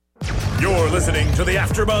You're listening to the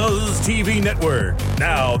AfterBuzz TV Network,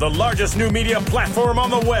 now the largest new media platform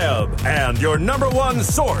on the web, and your number one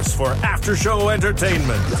source for after-show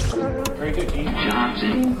entertainment. Very good, Keith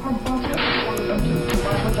Johnson.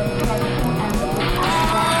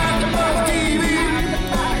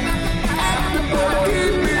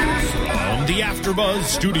 The AfterBuzz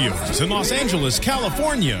Studios in Los Angeles,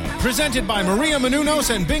 California. Presented by Maria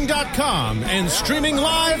Menounos and Bing.com and streaming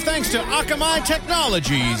live thanks to Akamai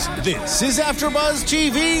Technologies. This is AfterBuzz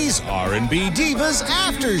TV's R&B Divas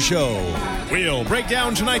After Show. We'll break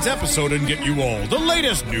down tonight's episode and get you all the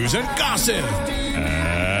latest news and gossip.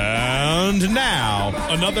 And now,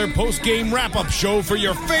 another post-game wrap-up show for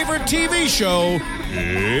your favorite TV show.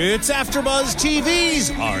 It's AfterBuzz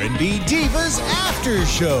TV's R&B Divas After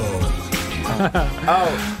Show.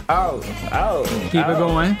 Keep it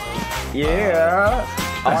going. Yeah.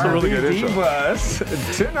 That's a really good intro.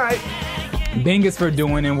 Divas tonight. Bing is for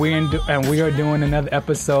doing, and we are doing another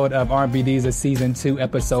episode of R&B Divas Season 2,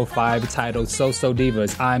 Episode 5, titled So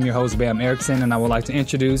Divas. I'm your host, Bam Erickson, and I would like to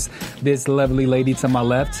introduce this lovely lady to my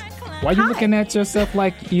left. Why are you looking at yourself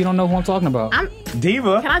like you don't know who I'm talking about?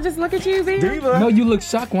 Diva. Can I just look at you, Bam? Diva. No, you look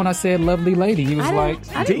shocked when I said lovely lady. You was I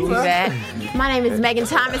didn't do Diva. that. My name is Megan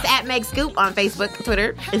Thomas at Meg Scoop on Facebook,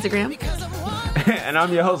 Twitter, Instagram. And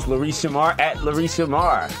I'm your host, Larisha Marr at Larisha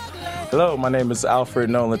Marr. Hello, my name is Alfred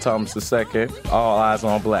Nolan Thomas II. All eyes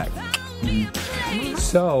on black.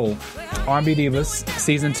 So, R&B Divas,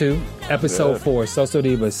 Season 2, Episode 4, So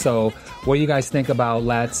Divas. So, what do you guys think about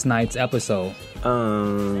last night's episode?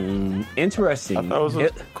 Interesting. I thought it was a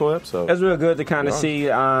cool episode. It was real good to kind of see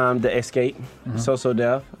the escape, So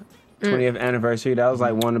Deaf, 20th anniversary. That was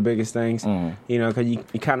like one of the biggest things, you know, because you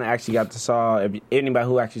kind of actually got to saw, if anybody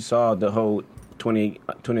who actually saw the whole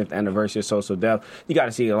 20th anniversary of So Deaf, you got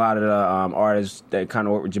to see a lot of the artists that kind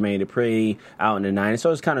of worked with Jermaine Dupri out in the 90s.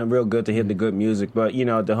 So it's kind of real good to hear the good music. But, you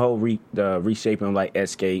know, the whole the reshaping of like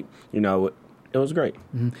Escape, you know, it was great.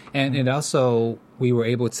 And it also, we were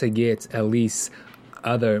able to get at least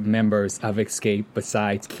other members of Escape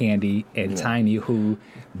besides Candy and Tiny who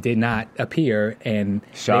did not appear. And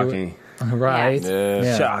Shocking. Right?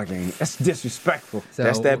 Yeah. Shocking. That's disrespectful. So,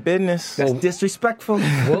 That's that business. That's disrespectful.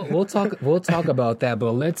 we'll talk about that,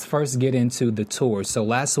 but let's first get into the tour. So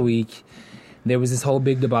last week there was this whole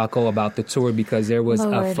big debacle about the tour because there was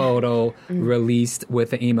a photo released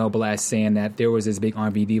with an email blast saying that there was this big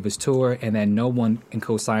R&B Divas tour and that no one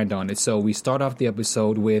co-signed on it. So we start off the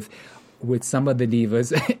episode with some of the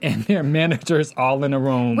divas and their managers all in a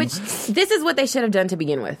room. Which, this is what they should have done to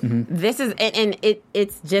begin with. This is, and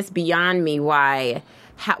it's just beyond me why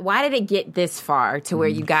did it get this far to where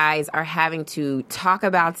you guys are having to talk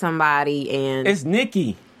about somebody and... It's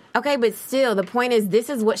Nikki. Okay, but still, the point is, this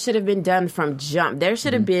is what should have been done from jump. There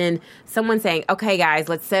should have been someone saying, okay, guys,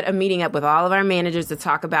 let's set a meeting up with all of our managers to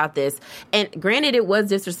talk about this. And granted, it was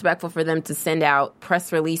disrespectful for them to send out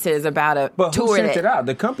press releases about a But tour. who sent it out?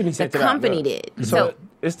 The company sent it out. The company did. So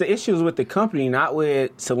it's the issues with the company, not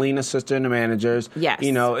with Selena's sister and the managers. Yes.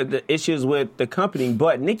 You know, the issues with the company.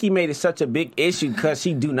 But Nikki made it such a big issue because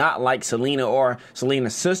she do not like Selena or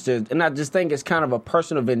Selena's sister. And I just think it's kind of a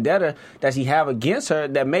personal vendetta that she have against her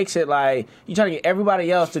that makes it like you trying to get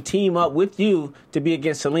everybody else to team up with you to be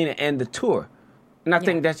against Selena and the tour. And I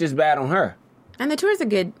think that's just bad on her. And the tour is a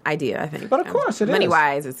good idea, I think. But of course it is.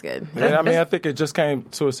 Money-wise, it's good. And I mean, I think it just came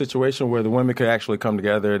to a situation where the women could actually come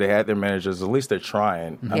together. They had their managers. At least they're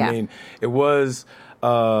trying. Yeah. I mean, it was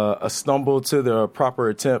a stumble to the proper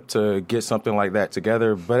attempt to get something like that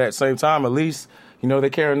together. But at the same time, at least, you know, they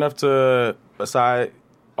care enough to, aside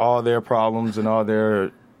all their problems and all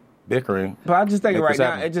their bickering. But I just think make right this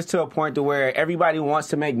now happen. it's just to a point to where everybody wants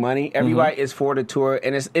to make money. Everybody is for the tour,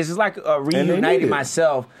 and it's just like need reuniting it.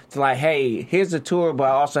 myself to like, hey, here's the tour, but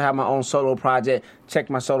I also have my own solo project. Check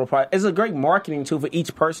my solo project. It's a great marketing tool for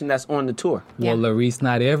each person that's on the tour. Yeah. Well, Larice,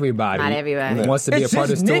 not everybody. Not everybody. wants to be It's a part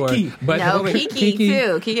of just the tour. Nikki. But No, wait, Kiki,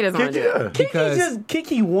 too. Kiki doesn't want to do it. Because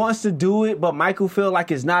Kiki wants to do it, but Michael feel like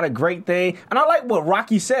it's not a great thing. And I like what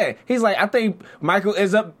Rocky said. He's like, I think Michael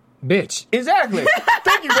is up. bitch. Exactly.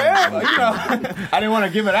 Thank you, man. You know, I didn't want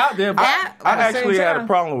to give it out there, but I at the actually same had a time-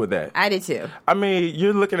 problem with that. I did too. I mean,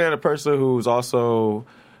 you're looking at a person who's also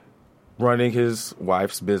running his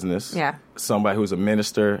wife's business. Yeah. Somebody who's a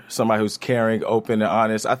minister, somebody who's caring, open, and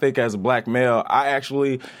honest. I think as a black male, I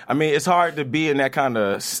mean, it's hard to be in that kind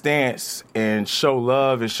of stance and show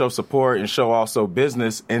love and show support and show also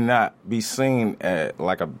business and not be seen at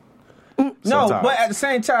like a... No, sometimes. but at the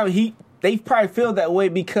same time, they probably feel that way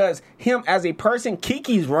because him as a person,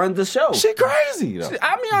 Kiki's runs the show. She crazy, though.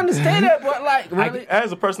 I mean, I understand that, but like, really?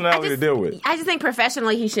 Has a personality to deal with. I just think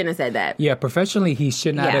professionally he shouldn't have said that. Yeah, professionally he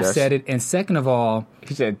should not have said it. And second of all,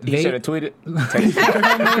 he should have tweeted.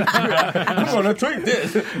 I'm gonna tweet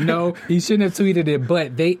this. No, he shouldn't have tweeted it.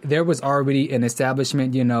 But there was already an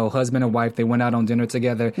establishment, husband and wife. They went out on dinner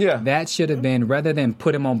together. Yeah, that should have been rather than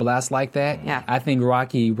put him on blast like that. Yeah. I think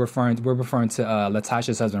Rocky we're referring to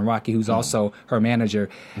Latasha's husband Rocky, who's also her manager.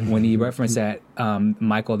 When he referenced that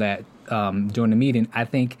Michael that. During the meeting, I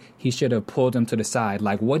think he should have pulled him to the side.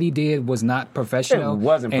 Like, what he did was not professional. It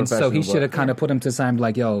wasn't and professional. So he should have kind of put him to the side and be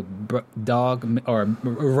like, yo, dog, or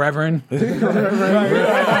Reverend. You're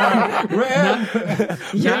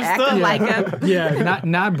acting like him. Yeah,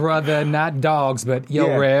 not brother, not dogs, but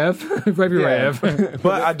yo, Rev. Rev.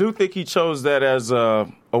 But I do think he chose that as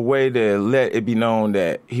a way to let it be known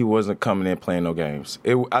that he wasn't coming in playing no games.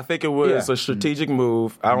 I think it was a strategic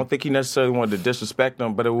move. I don't think he necessarily wanted to disrespect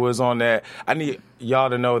them, but it was on that. I need y'all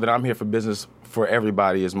to know that I'm here for business for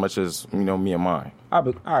everybody as much as, me and mine.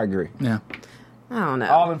 I agree. Yeah. I don't know.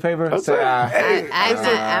 All in favor? Say aye.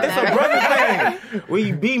 It's a brother thing.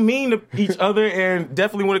 We be mean to each other, and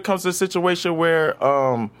definitely when it comes to a situation where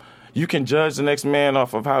you can judge the next man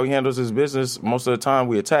off of how he handles his business, most of the time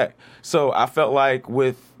we attack. So I felt like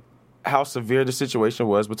with how severe the situation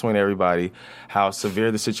was between everybody, how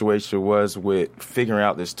severe the situation was with figuring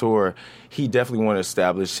out this tour, he definitely wanted to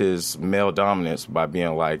establish his male dominance by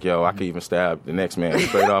being like, yo, I could even stab the next man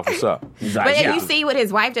straight off, what's up? But then you see what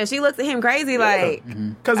his wife does. She looks at him crazy like...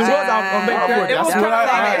 Because it was out It was kind of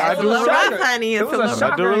I it's a do little relate. rough, honey. It It's a was a little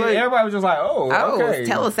shocker. Everybody was just like, okay.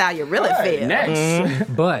 tell us how you really feel. Next.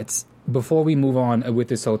 But before we move on with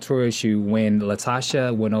this whole tour issue, when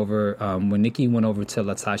Latasha went over, when Nikki went over to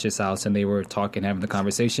Latasha's house and they were talking, having the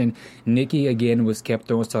conversation, Nikki again was kept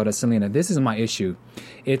throwing stuff at Selena. This is my issue.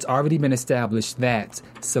 It's already been established that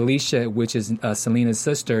Celicia, which is Selena's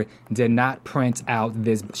sister, did not print out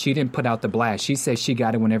this. She didn't put out the blast. She said she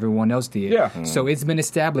got it when everyone else did. Yeah. So it's been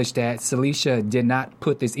established that Celicia did not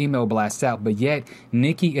put this email blast out, but yet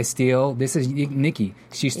Nikki is still, this is Nikki.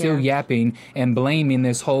 She's still yapping and blaming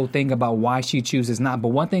this whole thing about why she chooses not. But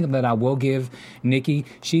one thing that I will give Nikki,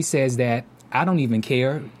 she says that I don't even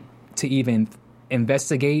care to even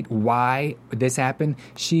investigate why this happened.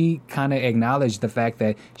 She kind of acknowledged the fact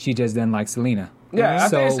that she just didn't like Selena. Yeah, I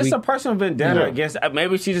So think it's just we- a personal vendetta against.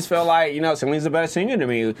 Maybe she just felt like, Selena's a better singer than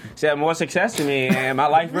me. She had more success than me, and my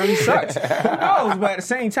life really sucks. Who knows? But at the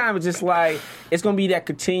same time, it's just like it's going to be that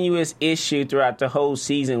continuous issue throughout the whole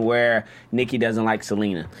season where Nikki doesn't like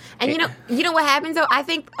Selena. And you know what happens though? I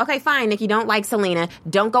think, okay, fine, Nikki, don't like Selena.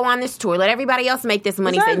 Don't go on this tour. Let everybody else make this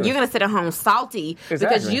money. Exactly. And you're going to sit at home salty because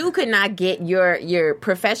Exactly. you could not get your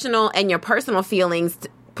professional and your personal feelings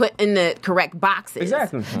put in the correct boxes.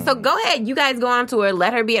 Exactly. So go ahead, you guys go on tour.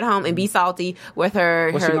 Let her be at home and be salty with her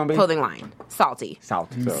What's she gonna be? clothing line. Salty,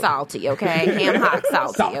 okay, ham hock,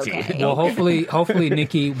 salty. Okay. Well, hopefully,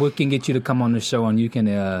 Nikki, we can get you to come on the show and you can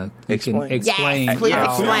explain Yes, please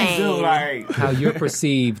explain. how you're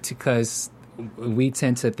perceived, because we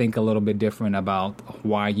tend to think a little bit different about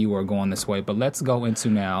why you are going this way. But let's go into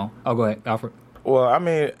now. Oh, go ahead, Alfred. Well, I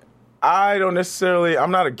mean, I don't necessarily, I'm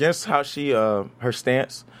not against how she, her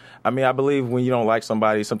stance. I mean, I believe when you don't like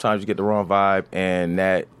somebody, sometimes you get the wrong vibe and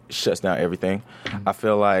that shuts down everything. I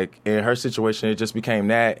feel like in her situation, it just became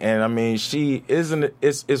that. And I mean, she isn't,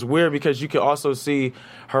 it's weird because you can also see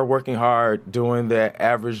her working hard, doing that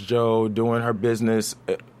average Joe, doing her business,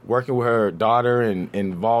 working with her daughter and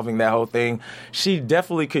involving that whole thing. She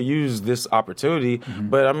definitely could use this opportunity.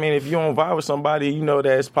 But I mean, if you don't vibe with somebody, you know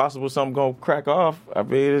that it's possible something going to crack off. I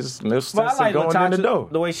mean, it's no sense But I like in going in the door.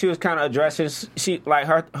 the way she was kind of addressing, she like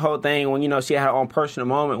her whole thing when she had her own personal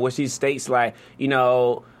moment where she states like,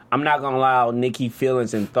 I'm not gonna allow Nikki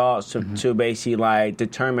feelings and thoughts to basically like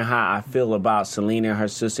determine how I feel about Selena and her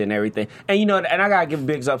sister and everything. And and I gotta give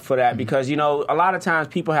bigs up for that because a lot of times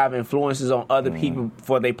people have influences on other people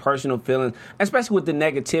for their personal feelings, especially with the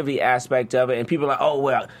negativity aspect of it. And people are like, oh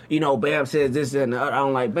well, Bam says this and the other. I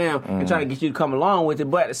don't like Bam, and trying to get you to come along with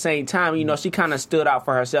it. But at the same time, she kind of stood out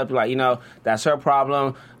for herself. Like, that's her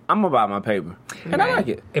problem. I'm about my paper. And I like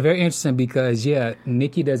it. Very interesting because,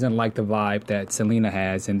 Nikki doesn't like the vibe that Selena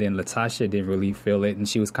has, and then Latasha didn't really feel it, and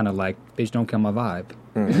she was kind of like, bitch, don't kill my vibe.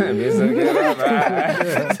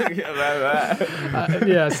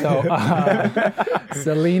 So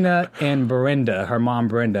Selena and Brenda, her mom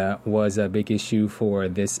Brenda, was a big issue for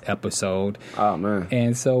this episode. Oh, man.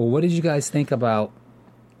 And so what did you guys think about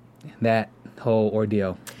that whole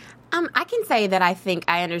ordeal? I can say that I think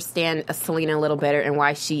I understand Selena a little better and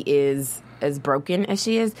why she is as broken as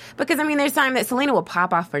she is. Because, I mean, there's time that Selena will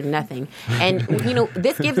pop off for nothing. And, you know,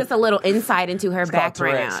 this gives us a little insight into her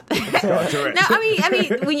background. No, I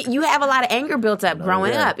mean, when you have a lot of anger built up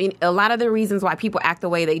growing up. A lot of the reasons why people act the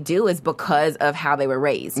way they do is because of how they were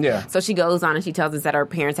raised. Yeah. So she goes on and she tells us that her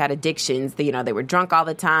parents had addictions. You know, they were drunk all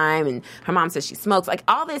the time, and her mom says she smokes, like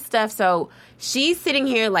all this stuff. So she's sitting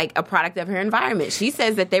here like a product of her environment. She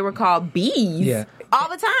says that they were called bees all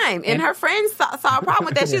the time, and her friends saw a problem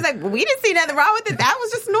with that. She was like, well, we didn't see nothing wrong with it. That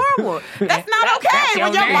was just normal. That's not okay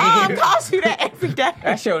when your mom calls you that every day.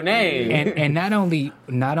 That's your name. And not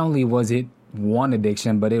only was it one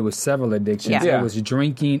addiction, but it was several addictions. Yeah. It was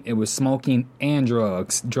drinking, it was smoking, and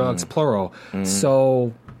drugs plural.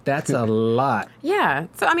 So that's a lot. Yeah.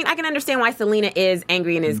 So, I mean, I can understand why Selena is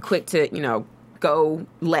angry and is quick to, you know, go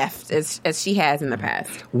left as she has in the past.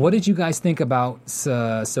 What did you guys think about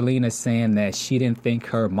Selena saying that she didn't think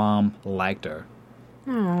her mom liked her?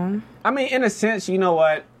 I mean, in a sense, you know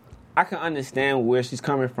what? I can understand where she's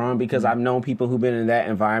coming from because I've known people who've been in that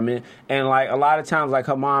environment. And, like, a lot of times, like,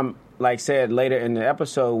 her mom, like, said later in the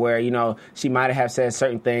episode where, you know, she might have said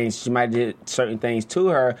certain things, she might have did certain things to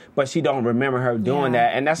her, but she don't remember her doing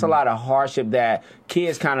that. And that's a lot of hardship that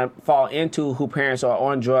kids kind of fall into who parents are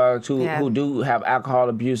on drugs, who do have alcohol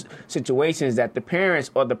abuse situations, that the parents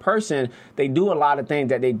or the person, they do a lot of things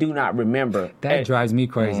that they do not remember. That drives me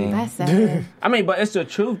crazy. That's sad. I mean, but it's the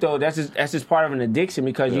truth, though. That's just part of an addiction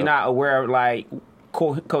because you're not aware of, like,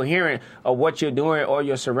 coherent of what you're doing or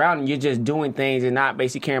your surrounding. You're just doing things and not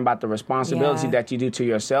basically caring about the responsibility that you do to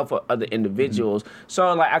yourself or other individuals.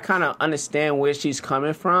 So, like, I kind of understand where she's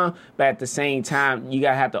coming from, but at the same time, you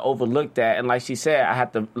gotta have to overlook that. And like she said, I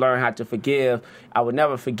have to learn how to forgive. I would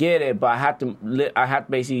never forget it, but I have to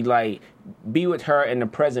basically, like, be with her in the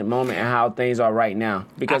present moment and how things are right now,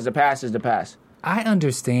 because the past is the past. I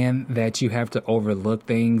understand that you have to overlook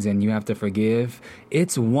things and you have to forgive.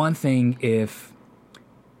 It's one thing if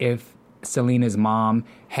Selena's mom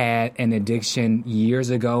had an addiction years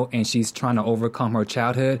ago and she's trying to overcome her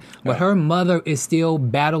childhood, but her mother is still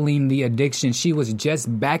battling the addiction. She was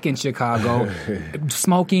just back in Chicago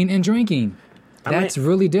smoking and drinking. That's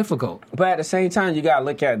really difficult. But at the same time, you gotta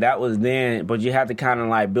look at that was then, but you have to kind of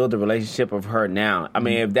like build a relationship of her now. I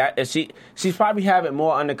mean, if she's probably have it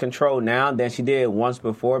more under control now than she did once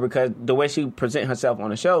before, because the way she present herself on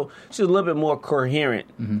the show, she's a little bit more coherent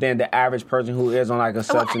than the average person who is on like a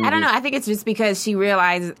substance. I don't know. I think it's just because she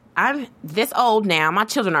realized I'm this old now. My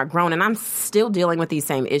children are grown, and I'm still dealing with these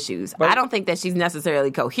same issues. But I don't think that she's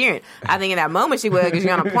necessarily coherent. I think in that moment she was, because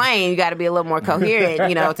you're on a plane, you got to be a little more coherent,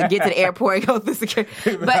 you know, to get to the airport and go through security.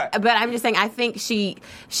 But I'm just saying, I think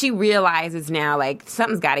she realizes now, like,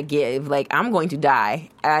 something's got to give. Like, I'm going to die.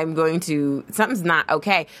 Something's not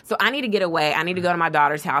okay. So I need to get away. I need to go to my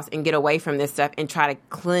daughter's house and get away from this stuff and try to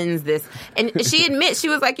cleanse this. And she admits, she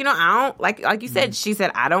was like, you know, I don't, like you said, she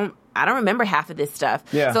said, I don't remember half of this stuff.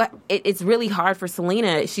 Yeah. So it's really hard for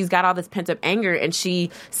Selena. She's got all this pent-up anger, and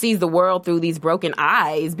she sees the world through these broken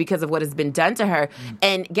eyes because of what has been done to her.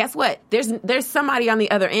 And guess what? There's somebody on the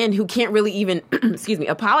other end who can't really even,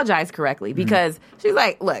 apologize correctly, because she's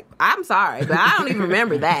like, look, I'm sorry, but I don't even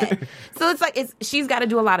remember that. So it's like she's got to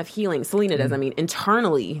do a lot of healing. Selena does,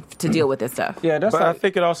 internally to deal with this stuff. Yeah, but I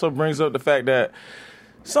think it also brings up the fact that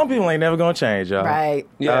some people ain't never going to change, y'all. Right.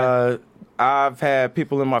 Yeah. I've had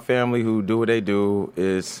people in my family who do what they do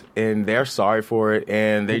and they're sorry for it,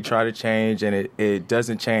 and they try to change, and it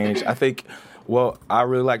doesn't change. I think what I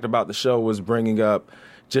really liked about the show was bringing up,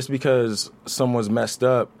 just because someone's messed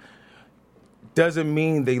up doesn't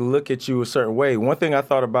mean they look at you a certain way. One thing I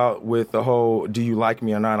thought about with the whole "do you like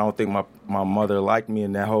me or not," I don't think my mother liked me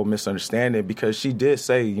in that whole misunderstanding, because she did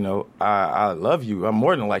say, you know, I love you. I'm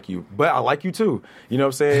more than like you, but I like you too. You know what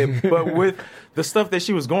I'm saying? But with the stuff that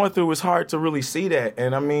she was going through, it's hard to really see that.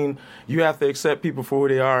 And I mean, you have to accept people for who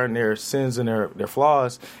they are and their sins and their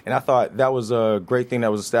flaws. And I thought that was a great thing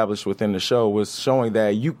that was established within the show, was showing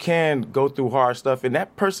that you can go through hard stuff and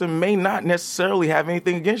that person may not necessarily have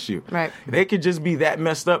anything against you. Right. They could just be that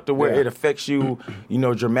messed up to where it affects you, you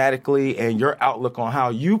know, dramatically, and your outlook on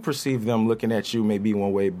how you perceive them looking at you may be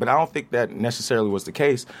one way. But I don't think that necessarily was the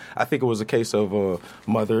case. I think it was a case of a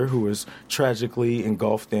mother who was tragically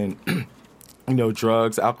engulfed in you know,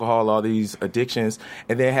 drugs, alcohol, all these addictions,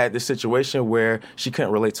 and then had this situation where she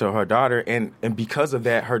couldn't relate to her daughter, and because of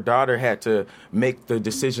that, her daughter had to make the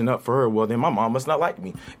decision up for her. Well, then my mom must not like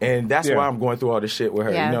me, and that's why I'm going through all this shit with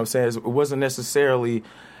her. You know what I'm saying? It wasn't necessarily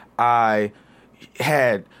I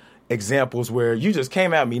had examples where you just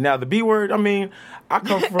came at me. Now, the B word, I mean, I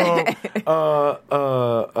come from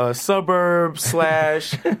a suburb /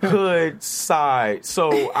 hood side.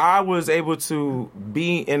 So I was able to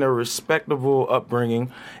be in a respectable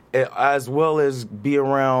upbringing as well as be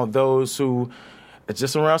around those who are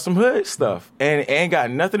just around some hood stuff and ain't got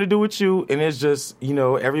nothing to do with you. And it's just,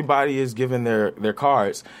 everybody is given their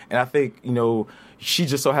cards. And I think, she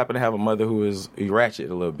just so happened to have a mother who is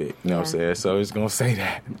ratchet a little bit. You know what I'm saying? So it's going to say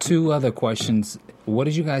that. 2 other questions. What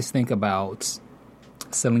did you guys think about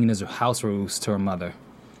Selena's house rules to her mother?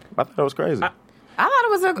 I thought that was crazy. I thought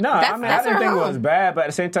it was a... No, I didn't think it was bad, but at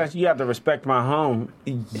the same time, you have to respect my home.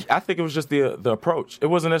 I think it was just the approach. It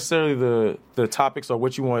wasn't necessarily the topics or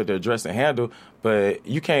what you wanted to address and handle, but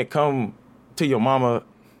you can't come to your mama,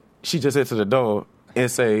 she just hit to the door, and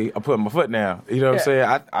say, I'm putting my foot down. You know what I'm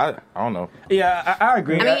saying? I don't know. Yeah, I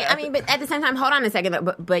agree. I mean, but at the same time, hold on a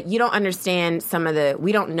second, but you don't understand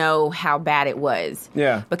we don't know how bad it was.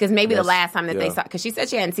 Yeah. Because maybe the last time that they saw, because she said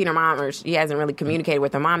she hadn't seen her mom or she hasn't really communicated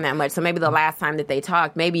with her mom that much, so maybe the last time that they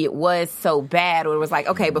talked, maybe it was so bad or it was like,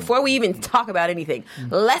 okay, before we even talk about anything,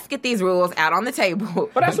 let's get these rules out on the table.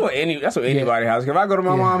 But that's what anybody house. If I go to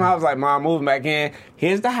my mom's house, like, Mom, moving back in,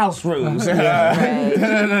 here's the house rules. And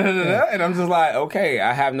I'm just like, okay,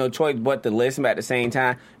 I have no choice but to listen, but at the same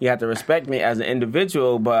time, you have to respect me as an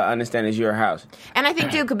individual, but understand it's your house. And I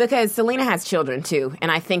think, too, because Selena has children, too,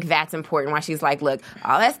 and I think that's important, why she's like, look,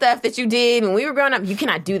 all that stuff that you did when we were growing up, you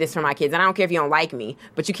cannot do this for my kids, and I don't care if you don't like me,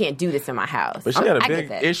 but you can't do this in my house. But she had a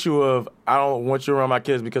big issue of, I don't want you around my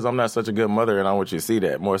kids because I'm not such a good mother, and I want you to see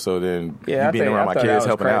that more so than you being around my kids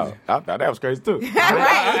helping out. I thought that was crazy, too.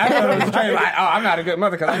 I thought it was crazy, like, I'm not a good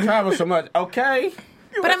mother because I travel so much. Okay.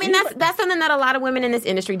 But I mean, that's something that a lot of women in this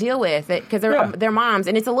industry deal with because they're moms,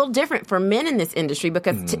 and it's a little different for men in this industry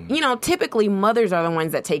because typically mothers are the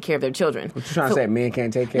ones that take care of their children. What you trying to say? Men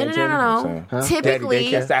can't take care of children? No. Huh?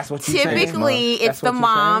 Typically, that's what you're saying. It's the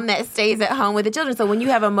mom that stays at home with the children. So when you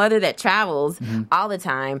have a mother that travels all the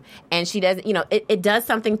time and she doesn't, it does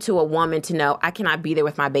something to a woman to know I cannot be there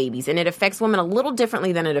with my babies, and it affects women a little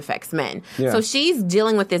differently than it affects men. Yeah. So she's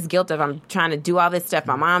dealing with this guilt of I'm trying to do all this stuff.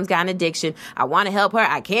 My mom's got an addiction. I want to help her.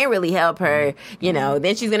 I can't really help her,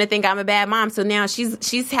 then she's going to think I'm a bad mom. So now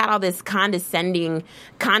she's had all this condemnation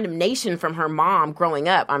from her mom growing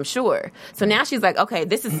up, I'm sure. So now she's like, okay,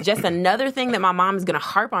 this is just another thing that my mom is going to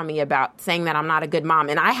harp on me about, saying that I'm not a good mom.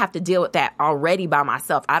 And I have to deal with that already by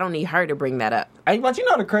myself. I don't need her to bring that up. But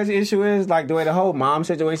the crazy issue is, like, the way the whole mom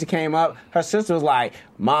situation came up, her sister was like,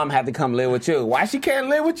 Mom had to come live with you. Why she can't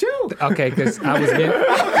live with you? Okay, because I was getting...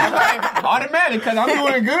 Automatic, because I'm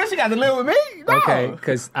doing good, she got to live with me? No. Okay,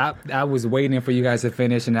 because I was waiting for you guys to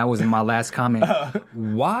finish, and that was my last comment.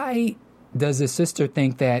 Why does the sister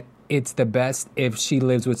think that it's the best if she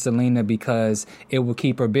lives with Selena because it will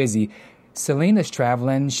keep her busy? Selena's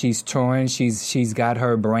traveling, she's touring, she's got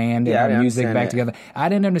her brand and her music back together. I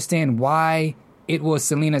didn't understand why it was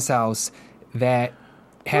Selena's house that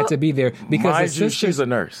had to be there because she's a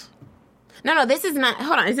nurse. No, this is not.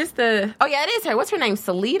 Hold on, is this the? Oh yeah, it is her. What's her name?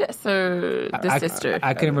 Selena, sister.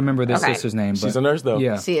 I couldn't remember the sister's name. But she's a nurse though.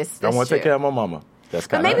 Yeah, she is. I want to take care of my mama.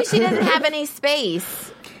 But maybe she doesn't have any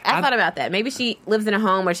space. I thought about that. Maybe she lives in a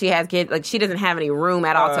home where she has kids. Like she doesn't have any room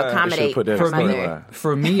at all to accommodate her mother.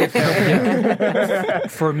 For me,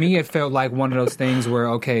 it felt like one of those things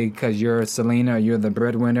where because you're Selena, you're the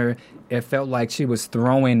breadwinner. It felt like she was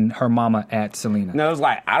throwing her mama at Selena. No, it was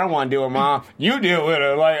like, I don't want to deal with Mom. You deal with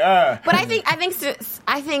her. But I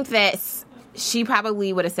think that she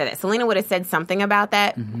probably would have said it. Selena would have said something about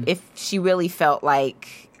that if she really felt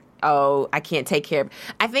like, oh, I can't take care of...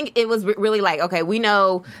 I think it was really like, okay, we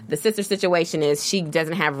know the sister situation is she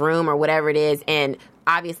doesn't have room or whatever it is, and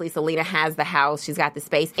obviously Selena has the house, she's got the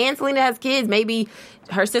space, and Selena has kids. Maybe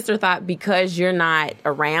her sister thought because you're not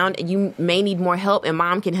around, you may need more help, and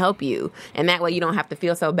Mom can help you. And that way you don't have to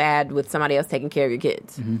feel so bad with somebody else taking care of your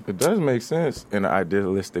kids. It does make sense in an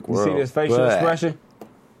idealistic world. You see this facial expression?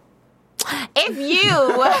 If you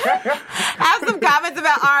have some comments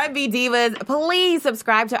about R&B Divas, please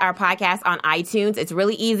subscribe to our podcast on iTunes. It's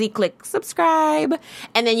really easy. Click subscribe,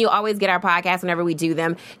 and then you'll always get our podcast whenever we do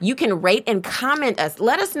them. You can rate and comment us.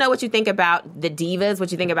 Let us know what you think about the Divas,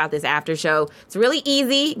 what you think about this after show. It's really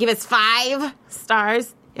easy. Give us 5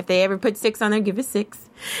 stars. If they ever put 6 on there, give us 6.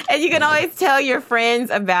 And you can always tell your friends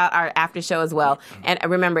about our after show as well. And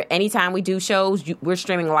remember, anytime we do shows, we're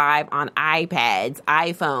streaming live on iPads,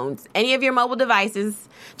 iPhones, any of your mobile devices.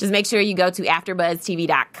 Just make sure you go to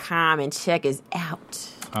AfterBuzzTV.com and check us out.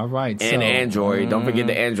 All right. And Android. Don't forget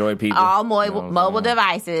the Android people. All mobile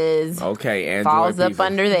devices. Okay, Android falls people. Up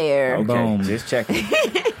under there. Okay, Boom. just checking.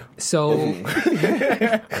 So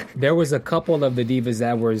there was a couple of the divas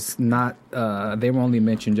that was not. They were only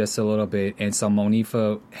mentioned just a little bit, and so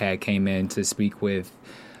Monifa had came in to speak with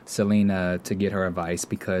Selena to get her advice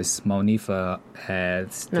because Monifa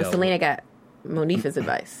had. Selena got Monifa's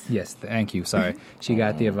advice. Yes, thank you. Sorry, she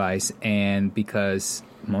got the advice, and because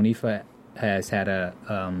Monifa has had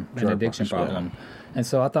an addiction problem. And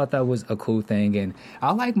so I thought that was a cool thing. And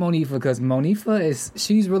I like Monifa because Monifa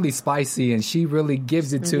she's really spicy and she really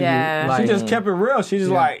gives it to you. Like, she just kept it real. She's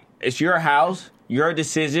just like, it's your house, your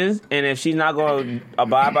decisions. And if she's not going to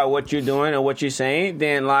abide by what you're doing or what you're saying,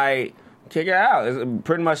 then like, kick her out. It's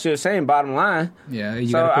pretty much the same bottom line. Yeah,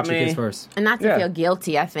 you got to put your kids first. And not to feel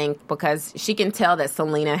guilty, I think, because she can tell that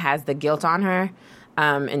Selena has the guilt on her.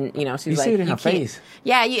 And you know, she's like, see it in her face.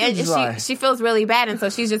 Yeah, she feels really bad, and so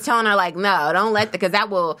she's just telling her like, no, don't let because that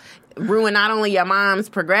will ruin not only your mom's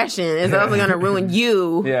progression, it's also going to ruin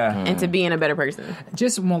you into being a better person.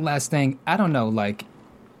 Just one last thing, I don't know, like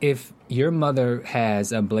if your mother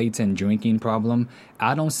has a blatant drinking problem,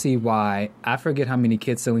 I don't see why. I forget how many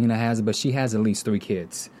kids Selena has, but she has at least 3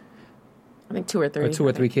 kids. I think 2 or 3. Or 2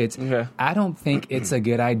 or 3 kids. Okay. I don't think it's a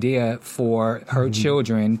good idea for her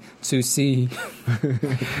children to see.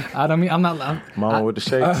 Mama with the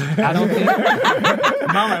shakes. I don't think.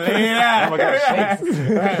 Mama lay it out. Mama got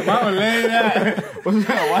shakes. Mama lay it out.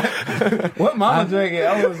 What mama drinking?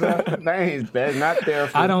 That's not there.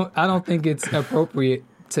 I don't think it's appropriate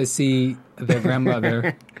to see their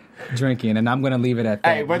grandmother drinking, and I'm going to leave it at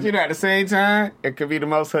that. Hey, but you know, at the same time, it could be the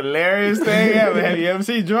most hilarious thing ever. Have you ever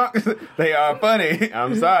seen drunks? They are funny.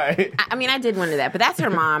 I'm sorry. I mean, I did wonder that, but that's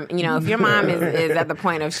her mom. You know, if your mom is at the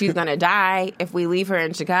point of she's going to die if we leave her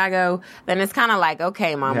in Chicago, then it's kind of like,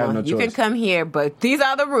 okay, mama, you can come here, but these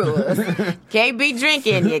are the rules. Can't be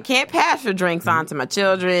drinking. You can't pass your drinks on to my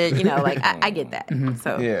children. You know, like, I get that.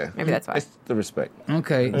 So maybe that's why. It's the respect.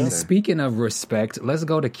 Okay, speaking of respect, let's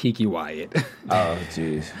go to Keke Wyatt. Oh,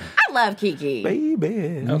 jeez. I love Keke.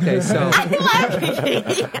 Baby. Okay, so I love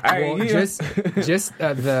Keke. well, just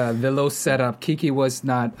the little setup. Keke was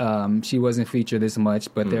not she wasn't featured this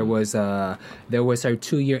much, but there was her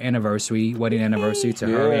 2-year anniversary, wedding anniversary to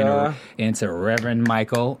her and to Reverend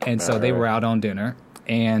Michael, and so they were out on dinner.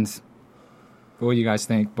 And what do you guys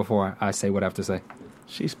think before I say what I have to say?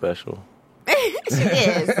 She's special. She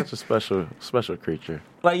is. Such a special creature.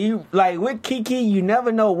 Like with Keke, you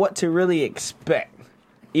never know what to really expect.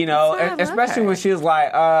 You know, especially when she was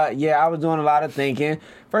like, I was doing a lot of thinking.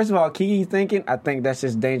 First of all, Keke thinking, I think that's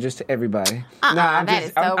just dangerous to everybody. I'm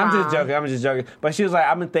just joking. But she was like,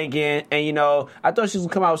 I've been thinking, and, you know, I thought she was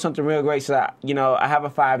going to come out with something real great. So, I have a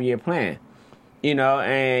 5-year plan. You know,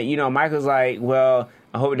 and, you know, Michael's like, well,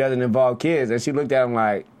 I hope it doesn't involve kids. And she looked at him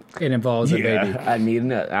like, it involves a baby. I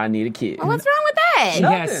need a kid. Well, what's wrong with that? She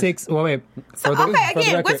has 6. Well, wait. So, what's wrong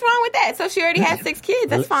with that? So she already has 6 kids.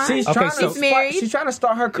 That's fine. She's trying to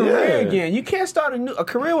start her career again. You can't start a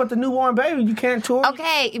career with a newborn baby. You can't tour.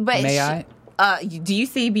 Okay, but May I? Do you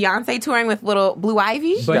see Beyonce touring with little Blue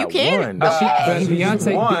Ivy? But you can.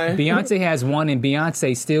 Beyonce has 1, and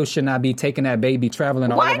Beyonce still should not be taking that baby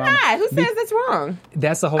traveling all around. Why not? Who says that's wrong?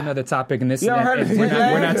 That's a whole other topic, and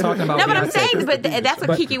we're not talking about. No, Beyonce. but I'm saying, that's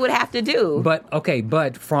what Keke would have to do. But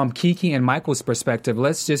from Keke and Michael's perspective,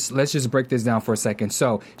 let's just break this down for a second.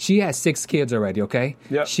 So she has 6 kids already. Okay.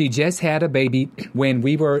 Yep. She just had a baby when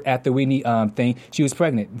we were at the Whitney thing. She was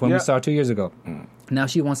pregnant when we saw her 2 years ago. Now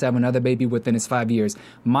she wants to have another baby within his 5 years.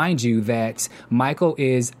 Mind you that Michael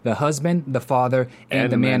is the husband, the father, and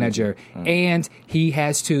the manager. And he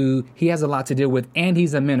has a lot to deal with, and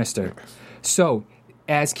he's a minister. So,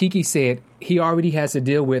 as Keke said, he already has to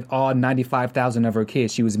deal with all 95,000 of her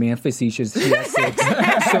kids. She was being facetious. She has 6.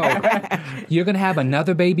 So you're going to have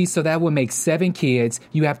another baby, so that would make 7 kids.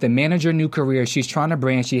 You have to manage your new career. She's trying to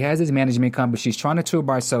brand. She has his management company. She's trying to tour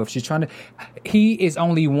by herself. He is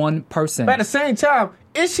only one person. But at the same time,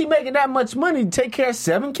 is she making that much money to take care of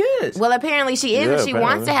 7 kids? Well, apparently she is, and she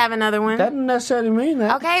wants to have another one. That doesn't necessarily mean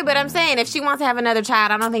that. Okay, but I'm saying if she wants to have another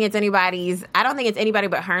child, I don't think it's anybody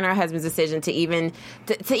but her and her husband's decision to even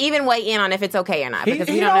weigh in on if it's okay or not. Because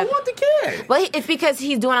he don't want the kid. Well, it's because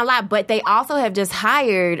he's doing a lot. But they also have just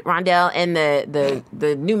hired Rondell and the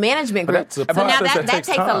new management group. So now that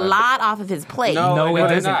takes a lot off of his plate. No, it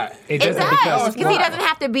doesn't. It does because he doesn't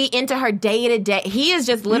have to be into her day to day. He is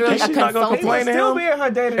just literally a consultant. Complain to him? Be in her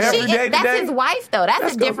day to day. That's his wife, though.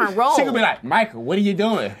 That's a different role. She could be like, Michael, what are you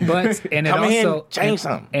doing? But and it Come also in, change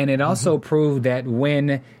something. And it also proved that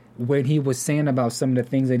when he was saying about some of the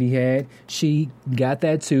things that he had, she got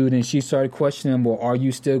that too, and she started questioning him, well, are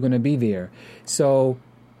you still going to be there? So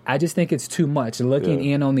I just think it's too much. Looking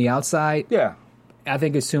in on the outside, I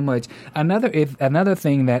think it's too much. Another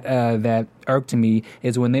thing that irked me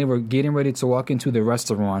is when they were getting ready to walk into the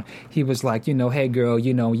restaurant. He was like, hey girl,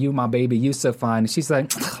 you my baby, you so fine. And she's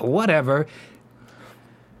like, whatever.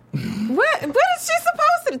 What is she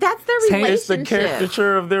supposed to do? That's their relationship. It's the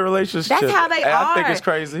caricature of their relationship. That's how they are. I think it's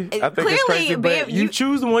crazy. Clearly, but you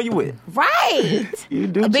choose the one you with. Right. You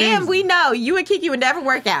do Bam, choose. we know you and Kiki would never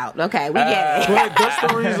work out. Okay, we get it. But that's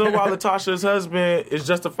the reason why Latasha's husband is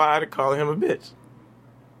justified in calling him a bitch.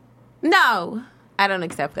 No, I don't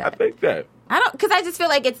accept that. I think that. I don't, because I just feel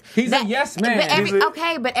like it's He's a yes man.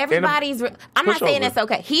 But everybody's. I'm not saying it's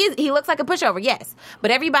okay. He looks like a pushover, yes.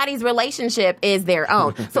 But everybody's relationship is their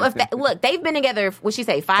own. So if look, they've been together. What'd she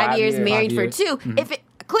say? 5 years, married for 2. Mm-hmm. If it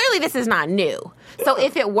clearly this is not new. So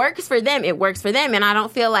if it works for them, it works for them. And I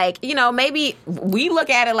don't feel like maybe we look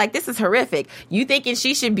at it like this is horrific. You thinking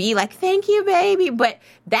she should be like, thank you, baby, but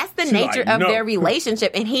that's the nature of their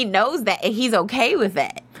relationship, and he knows that, and he's okay with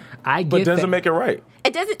that. But doesn't make it right.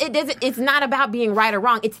 It doesn't. It's not about being right or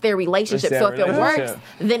wrong. It's their relationship. So if it works,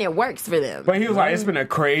 then it works for them. But he was like, it's been a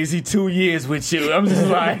crazy 2 years with you. I'm just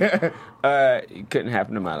like, it couldn't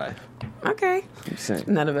happen in my life. Okay.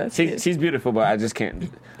 None of us. She's beautiful, but I just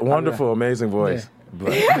can't. Wonderful, amazing voice. Yeah.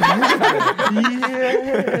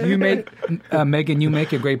 You make Megan. You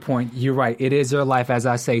make a great point. You're right. It is your life, as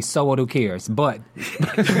I say. So what? Who cares? But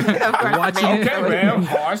watching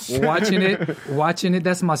it.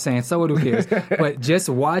 That's my saying. So what? Who cares? But just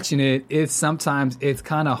watching it, sometimes it's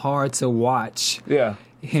kind of hard to watch. Yeah.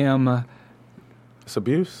 Him. It's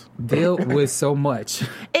abuse. Deal with so much.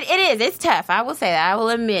 It is. It's tough. I will say that. I will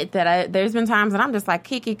admit that there's been times that I'm just like,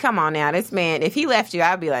 Kiki, come on now. This man, if he left you,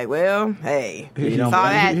 I'd be like, well, hey, saw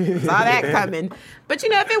that coming. But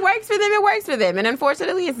if it works for them, it works for them. And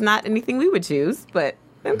unfortunately, it's not anything we would choose. But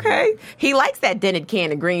okay, he likes that dented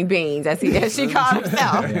can of green beans, as she called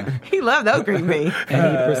himself. Yeah. He loved those green beans.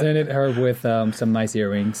 And he presented her with some nice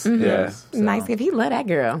earrings. Mm-hmm. Yes. So. Nice. If he loved that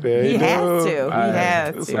girl, he has to. He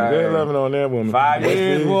has to. Some good loving on that woman. 5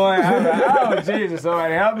 years, boy. I was like, oh, Jesus,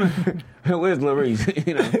 somebody help me. Where's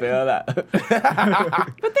Larice? Fell out.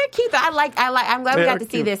 But they're cute. I'm glad we got to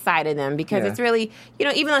see this side of them, because it's really,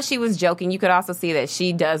 even though she was joking, you could also see that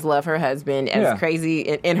she does love her husband as crazy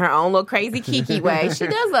in her own little crazy Kiki way. She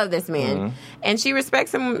does love this man, and she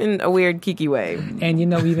respects him in a weird Kiki way. And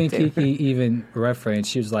even Kiki even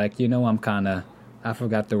referenced, she was like, I'm kind of, I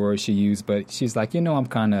forgot the word she used, but she's like, I'm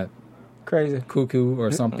kind of crazy, cuckoo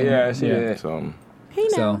or something. Yeah, she is. He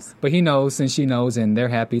knows. So, but he knows and she knows, and they're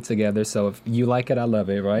happy together. So if you like it, I love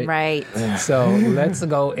it, right? Right. So let's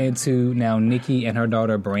go into now Nikki and her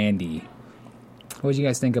daughter Brandy. What did you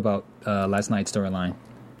guys think about last night's storyline?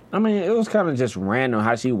 I mean, it was kind of just random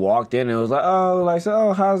how she walked in and it was like,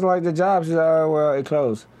 how's the job? She's like, oh, well, it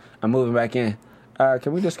closed. I'm moving back in.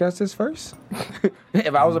 Can we discuss this first?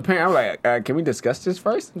 If I was a parent, I'm like, can we discuss this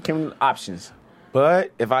first? Options.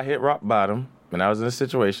 But if I hit rock bottom, when I was in a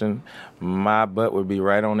situation, my butt would be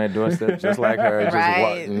right on that doorstep, just like her.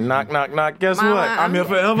 Right. Just knock, knock, knock. Guess Mama, what? I'm here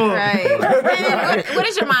forever. Right. What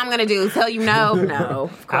is your mom going to do? Tell you no? No.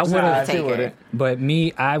 Of course I not. Take her. But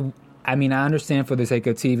me, I mean, I understand for the sake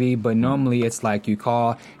of TV, but normally it's like you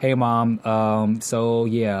call, hey, Mom, I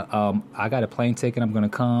got a plane ticket. I'm going to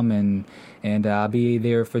come and I'll be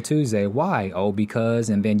there for Tuesday. Why? Oh, because,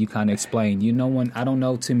 and then you kind of explain. I don't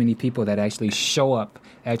know too many people that actually show up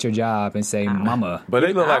at your job and say, Mama. But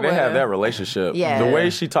they look like they have that relationship. Yeah. The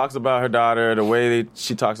way she talks about her daughter, the way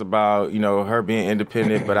she talks about, her being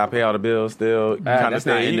independent, but I pay all the bills still. That's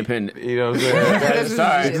not independent. You know what I'm saying?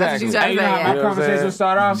 Sorry. Exactly. And you know how my conversation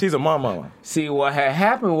start off? She's a mama. See, what had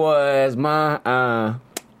happened was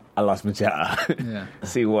I lost my job. Yeah.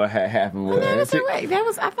 See, what had happened was. No, that's all right.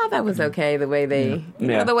 I thought that was okay, the way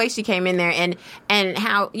the way she came in there and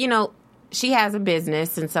how, she has a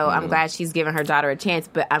business, and so I'm glad she's giving her daughter a chance,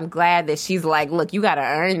 but I'm glad that she's like, look, you got to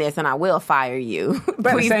earn this, and I will fire you.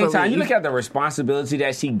 But at the same time, you look at the responsibility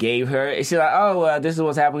that she gave her, and she's like, oh, well, this is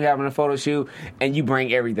what's happening, we're having a photo shoot, and you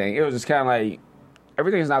bring everything. It was just kind of like,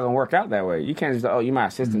 everything's not going to work out that way. You can't just, you're my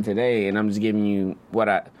assistant today, and I'm just giving you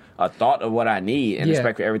a thought of what I need and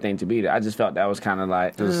expect for everything to be there. I just felt that was kind of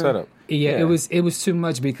like, it was set up. Yeah, it was too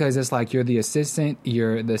much, because it's like you're the assistant,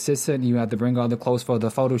 you have to bring all the clothes for the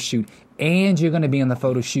photo shoot, and you're going to be in the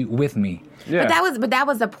photo shoot with me. Yeah. But that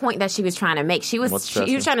was the point that she was trying to make. She was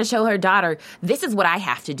trying to show her daughter, this is what I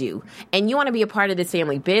have to do. And you want to be a part of this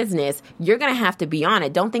family business, you're going to have to be on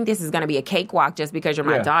it. Don't think this is going to be a cakewalk just because you're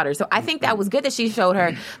my daughter. So I think that was good that she showed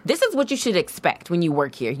her, this is what you should expect when you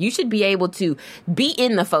work here. You should be able to be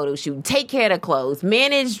in the photo shoot, take care of the clothes,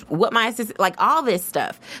 manage what my assistant, like all this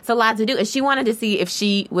stuff. It's a lot to do. And she wanted to see if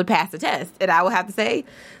she would pass the test. And I will have to say,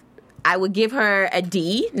 I would give her a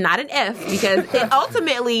D, not an F, because it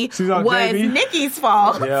ultimately was JV. Nikki's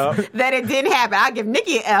fault Yeah. that it didn't happen. I'll give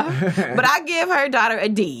Nikki an F, but I'll give her daughter a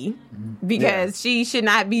D because she should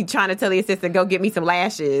not be trying to tell the assistant, go get me some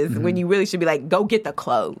lashes, when you really should be like, go get the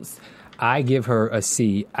clothes. I give her a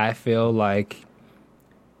C. I feel like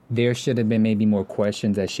there should have been maybe more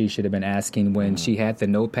questions that she should have been asking when she had the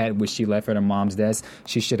notepad, which she left at her mom's desk.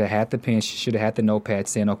 She should have had the pen. She should have had the notepad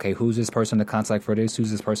saying, okay, who's this person to contact for this?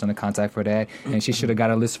 Who's this person to contact for that? And she should have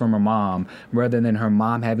got a list from her mom rather than her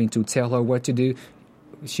mom having to tell her what to do.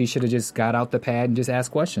 She should have just got out the pad and just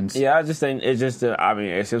asked questions. Yeah, I just think it's just,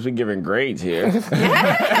 since we're giving grades here.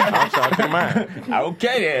 I'm sorry, come on.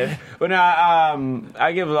 Okay then. But now,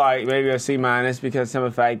 I give like maybe a C- because of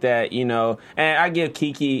the fact that, and I give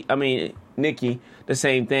Nikki the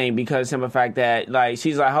same thing because of the fact that like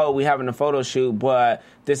she's like, oh, we having a photo shoot, but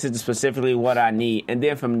this is specifically what I need. And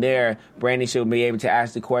then from there, Brandy should be able to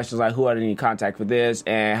ask the questions like, who do I need to contact for this,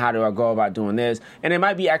 and how do I go about doing this? And it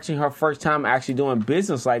might be actually her first time actually doing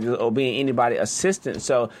business like this or being anybody's assistant.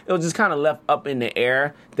 So it was just kind of left up in the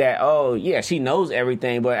air that, oh yeah, she knows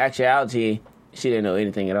everything, but in actuality, she didn't know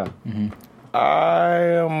anything at all. Mm-hmm. I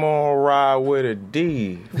am gonna ride with a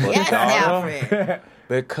D for Yes, daughter Alfred.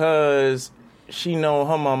 because she known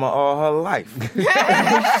her mama all her life. She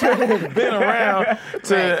should have been around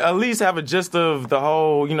to at least have a gist of the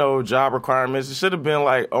whole, job requirements. It should have been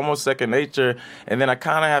like almost second nature. And then I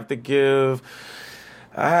kind of have to give.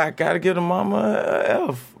 I gotta give the mama a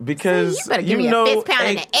F because you better give me a fist pound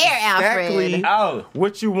in the air, Alfred. exactly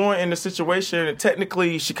what you want in the situation. And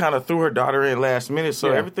technically, she kind of threw her daughter in last minute,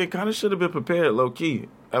 so everything kind of should have been prepared low key.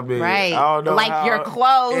 I mean, Right. I don't know Like how your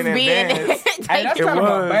clothes in being advance. Hey, that's It kind of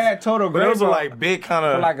a was. bad total But grade. those are like big kind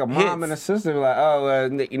of for like a mom and a sister.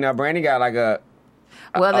 Like, Brandy got like a.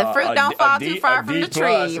 Well, the fruit don't fall D- too far a from D the plus,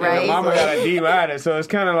 tree, and right? the mama got a D-. So it's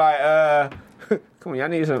kind of like, come on, y'all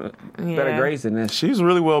need some better grades than this. She's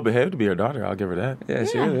really well behaved to be her daughter. I'll give her that. Yeah,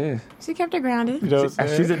 she really is. She kept her grounded. You know what I'm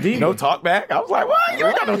saying? She's a diva. No talk back. I was like, what? You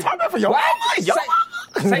ain't got no talk back for your mama? Your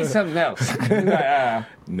mama? Say something else. Like,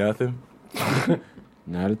 Nothing.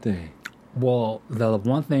 not a thing. Well, the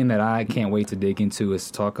one thing that I can't wait to dig into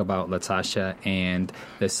is talk about Latasha and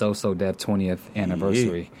the So So Def 20th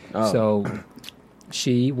anniversary. Oh. So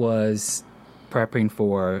she was prepping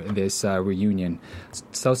for this reunion.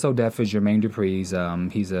 So So Def is Jermaine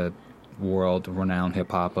Dupri's. He's a world-renowned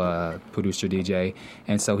hip-hop producer, DJ.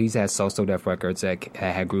 And so he's had So So Def records that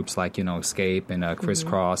had groups like, Escape and Criss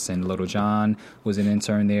Cross and Little John was an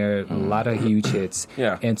intern there. A lot of huge hits.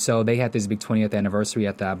 Yeah. And so they had this big 20th anniversary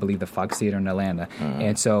at, I believe, the Fox Theater in Atlanta.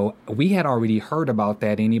 And so we had already heard about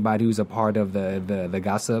that. Anybody who's a part of the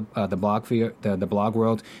gossip, the blog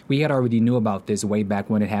world, we had already knew about this way back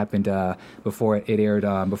when it happened before it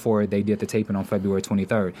aired, before they did the taping on February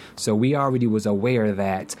 23rd. So we already was aware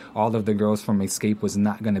that all of the girls from Escape was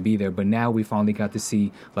not going to be there. But now we finally got to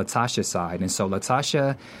see Latasha's side. And so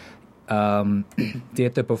Latasha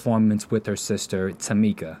did the performance with her sister,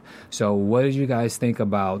 Tamika. So what did you guys think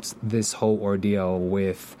about this whole ordeal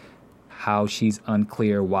with how she's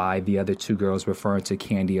unclear why the other two girls referring to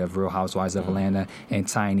Candy of Real Housewives of Atlanta and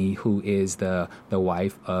Tiny, who is the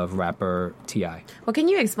wife of rapper T.I.? Well, can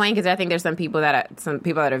you explain? Because I think there's some people that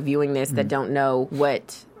are viewing this that don't know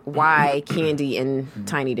why Candy and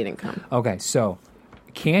Tiny didn't come. Okay, so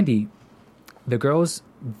Candy, the girls,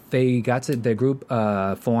 they got to their group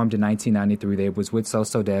formed in 1993. They was with So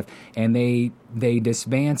So Def, and they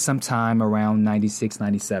disbanded sometime around 96,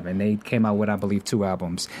 97. They came out with, I believe, 2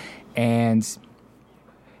 albums, and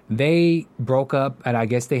they broke up, and I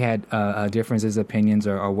guess they had differences, opinions,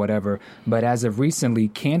 or whatever. But as of recently,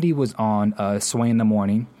 Candy was on Sway in the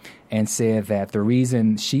Morning and said that the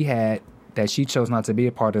reason that she chose not to be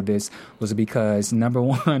a part of this was because, number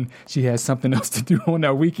one, she has something else to do on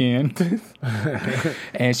that weekend.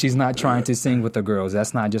 And she's not trying to sing with the girls.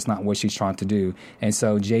 That's not what she's trying to do. And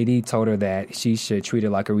so JD told her that she should treat it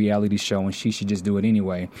like a reality show and she should just do it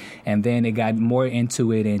anyway. And then it got more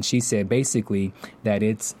into it, and she said basically that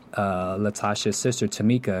it's Latasha's sister,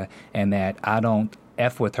 Tamika, and that I don't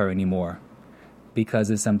F with her anymore because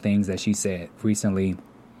of some things that she said recently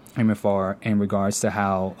in regards to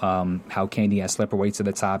how Candy has slept her way to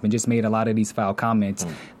the top and just made a lot of these foul comments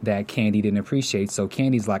that Candy didn't appreciate. So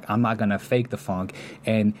Candy's like, I'm not going to fake the funk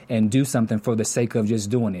and do something for the sake of just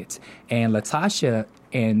doing it. And Latasha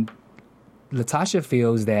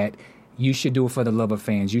feels that you should do it for the love of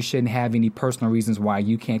fans. You shouldn't have any personal reasons why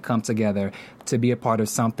you can't come together to be a part of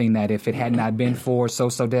something that if it had not been for So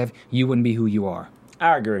So Def, you wouldn't be who you are.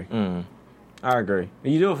 I agree. I agree.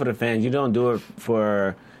 You do it for the fans. You don't do it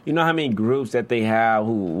for... You know how many groups that they have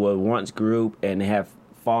who were once group and they have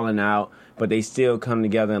falling out, but they still come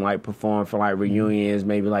together and like perform for like reunions,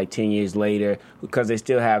 maybe like 10 years later, because they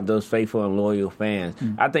still have those faithful and loyal fans.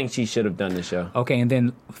 I think she should have done the show. Okay, and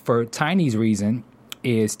then for Tiny's reason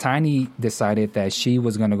is Tiny decided that she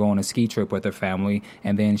was going to go on a ski trip with her family,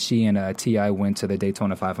 and then she and T.I. went to the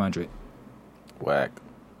Daytona 500. Whack.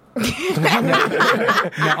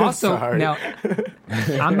 Now, also,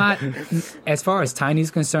 I'm not, as far as Tiny's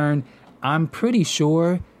concerned, I'm pretty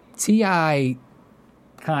sure T.I.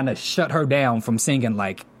 kind of shut her down from singing.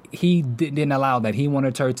 Like, he didn't allow that. He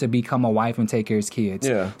wanted her to become a wife and take care of his kids.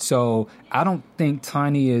 Yeah. So I don't think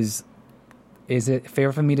Tiny is it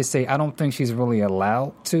fair for me to say I don't think she's really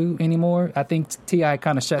allowed to anymore? I think T.I.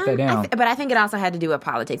 kind of shut that down. But I think it also had to do with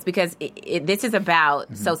politics because this is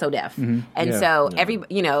about So Def. And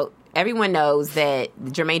everyone knows that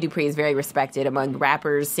Jermaine Dupri is very respected among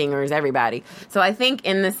rappers, singers, everybody. So I think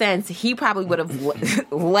in the sense, he probably would have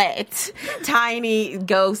let Tiny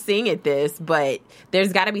go sing at this, but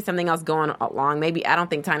there's got to be something else going along. Maybe, I don't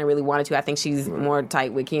think Tiny really wanted to. I think she's more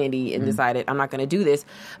tight with Candy and decided, I'm not going to do this.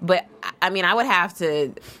 But, I mean, I would have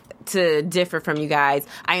to differ from you guys.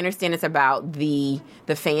 I understand it's about the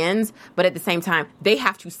fans, but at the same time, they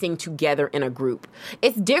have to sing together in a group.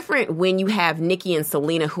 It's different when you have Nicki and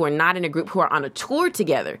Selena who are not in a group, who are on a tour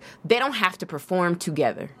together. They don't have to perform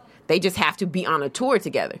together. They just have to be on a tour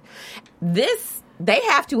together. They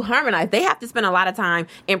have to harmonize. They have to spend a lot of time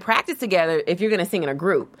in practice together if you're going to sing in a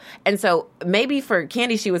group. And so maybe for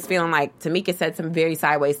Candy, she was feeling like Tamika said some very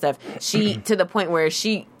sideways stuff. She to the point where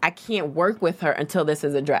I can't work with her until this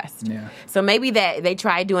is addressed. Yeah. So maybe that they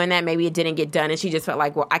tried doing that. Maybe it didn't get done. And she just felt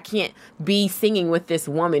like, well, I can't be singing with this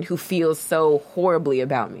woman who feels so horribly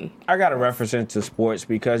about me. I got a reference into sports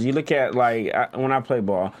because you look at like when I play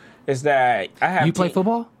ball, it's that I have. You play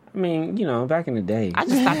football? I mean, back in the day. I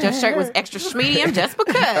just thought your shirt was extra medium just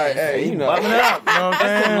because. Hey, Loving it up. You know what I'm That's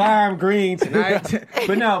saying? some lime green tonight.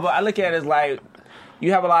 but I look at it as like,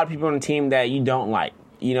 you have a lot of people on the team that you don't like,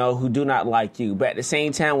 who do not like you. But at the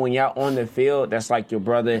same time, when y'all on the field, that's like your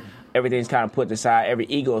brother. Everything's kind of put aside. Every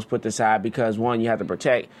ego is put aside because, one, you have to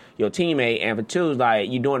protect your teammate. And for two,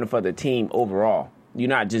 like, you're doing it for the team overall. You're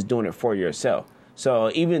not just doing it for yourself.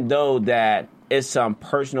 So even though that it's some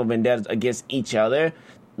personal vendettas against each other,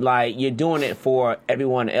 like, you're doing it for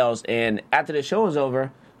everyone else. And after the show is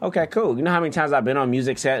over, okay, cool. You know how many times I've been on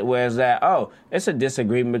music set where it's that, it's a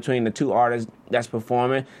disagreement between the two artists that's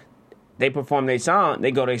performing. They perform their song,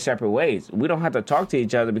 they go their separate ways. We don't have to talk to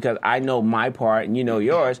each other because I know my part and you know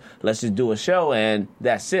yours. Let's just do a show and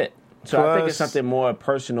that's it. So I think it's something more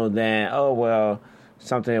personal than,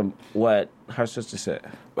 something what her sister said.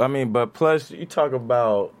 I mean, but plus, you talk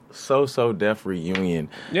about So Def reunion.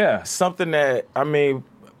 Yeah. Something that,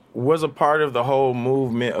 was a part of the whole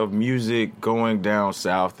movement of music going down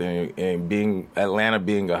south and being Atlanta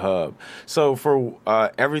being a hub. So for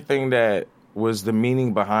everything that was the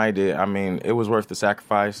meaning behind it, it was worth the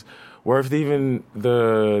sacrifice, worth even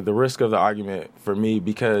the risk of the argument for me,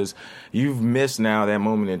 because you've missed now that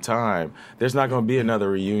moment in time. There's not going to be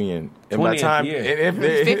another reunion. And by the time,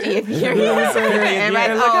 50th year. Everybody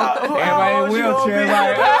in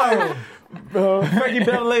wheelchair. Frankie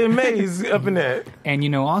Beverly and Maze up in that.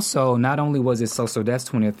 And also, not only was it So Def's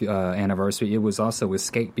 20th anniversary, it was also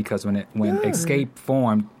Escape, because when Escape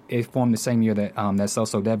formed, it formed the same year that that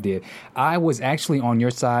So Def did. I was actually on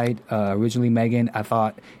your side originally, Megan. I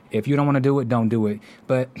thought, if you don't want to do it, don't do it.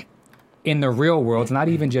 But in the real world, not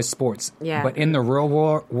even just sports, but in the real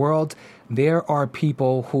world, there are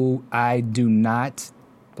people who I do not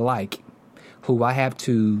like, who I have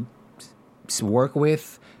to work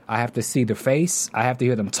with. I have to see their face. I have to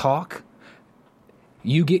hear them talk.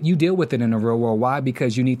 You deal with it in the real world. Why?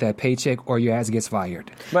 Because you need that paycheck or your ass gets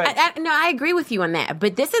fired. But I agree with you on that.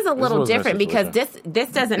 But this is a little different because this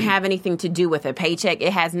doesn't have anything to do with a paycheck.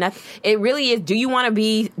 It has nothing. It really is. Do you want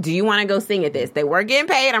to go sing at this? They were getting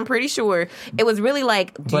paid. I'm pretty sure. It was really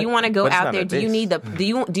like, you want to go out there? Do you need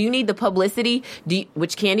the publicity?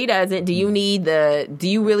 Which Candy doesn't. Do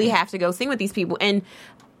you really have to go sing with these people? And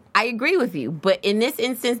I agree with you, but in this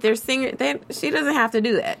instance, she doesn't have to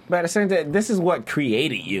do that. But at the same time, this is what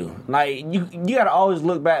created you. Like, you got to always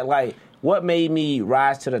look back, like, what made me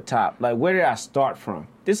rise to the top? Like, where did I start from?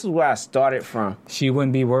 This is where I started from. She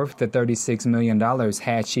wouldn't be worth the $36 million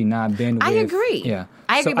had she not been with... I agree. Yeah.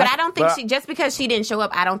 I agree, but I don't think just because she didn't show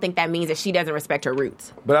up, I don't think that means that she doesn't respect her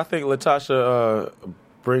roots. But I think Latasha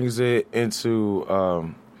brings it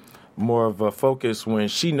into... more of a focus when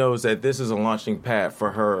she knows that this is a launching pad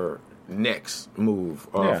for her next move.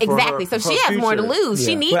 Exactly. So she has more to lose.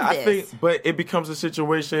 She needs this. But it becomes a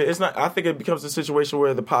situation. It's not. I think it becomes a situation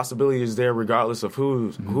where the possibility is there, regardless of who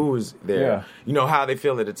is there. Yeah. You know how they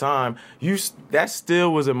feel at the time. That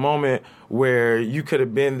still was a moment where you could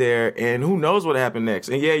have been there, and who knows what happened next.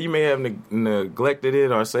 And yeah, you may have neglected it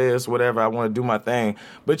or say it's whatever. I want to do my thing,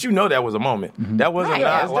 but you know that was a moment. Mm-hmm. That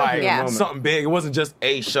wasn't something big. It wasn't just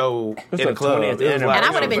a show in a club. And I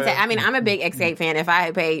would have been. I'm a big Escape fan. If I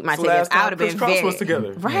had paid my tickets, I would have been very was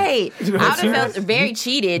together. Right. I would have felt very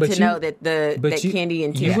cheated to know that Kandi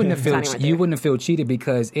and you wouldn't have felt cheated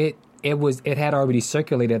because it had already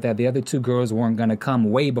circulated that the other two girls weren't going to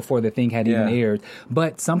come way before the thing had even aired.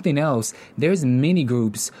 But something else, there's many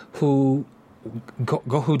groups who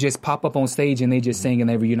just pop up on stage and they just sing and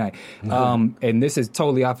they reunite. And this is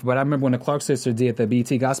totally off, but I remember when the Clark Sisters did the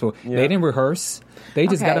BT Gospel, they didn't rehearse. They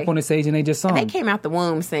just got up on the stage and they just sung. They came out the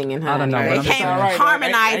womb singing. I don't know. They came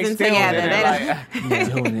harmonizing together.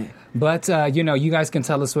 But you guys can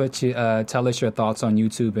tell us your thoughts on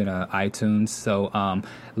YouTube and iTunes. So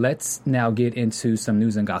let's now get into some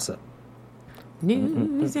news and gossip.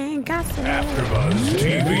 News and gossip. AfterBuzz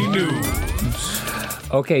TV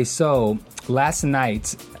News. Okay, so last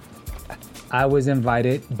night I was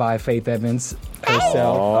invited by Faith Evans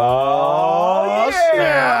herself. Oh,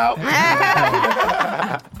 yeah.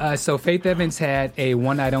 So Faith Evans had a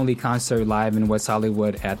one-night-only concert live in West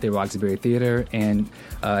Hollywood at the Roxbury Theater, and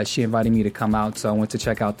she invited me to come out, so I went to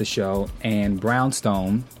check out the show. And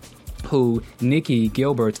Brownstone, who Nikki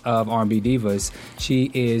Gilbert of R&B Divas, she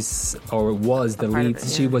was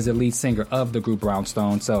the lead singer of the group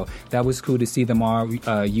Brownstone. So that was cool to see them all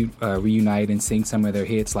reunite and sing some of their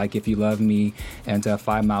hits like If You Love Me and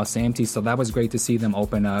 5 Miles to Empty. So that was great to see them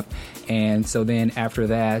open up. And so then after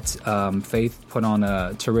that, Faith put on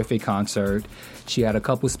a terrific concert. She had a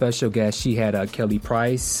couple special guests. She had Kelly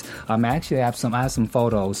Price. Actually, I have some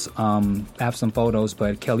photos.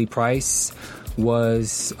 But Kelly Price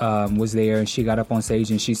was there, and she got up on stage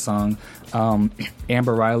and she sung.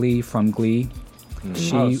 Amber Riley from Glee.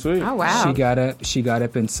 Sweet. Oh wow. She got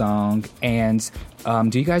up and sung. And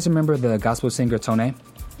do you guys remember the gospel singer Tone?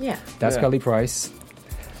 Yeah. That's Kelly Price.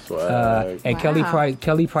 And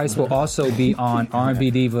Kelly Price will also be on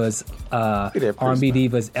R&B Divas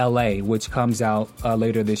LA, which comes out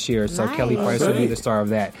later this year. So Nice. Kelly Price will be the star of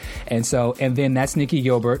that. And then that's Nikki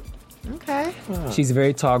Gilbert. Okay. She's a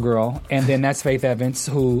very tall girl. And then that's Faith Evans,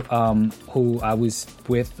 who I was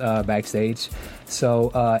with backstage.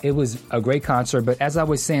 So it was a great concert. But as I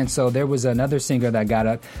was saying, so there was another singer that got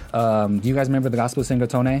up. Do you guys remember the gospel singer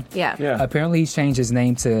Tone? Yeah. Apparently he's changed his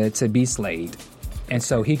name to B Slade. And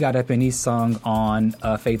so he got up and he sung on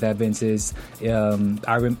Faith Evans's You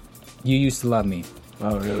Used to Love Me.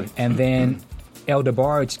 Oh, really? And then El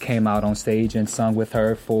DeBarge came out on stage and sung with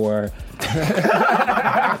her for...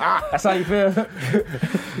 That's how you feel?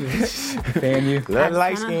 Fan you? Love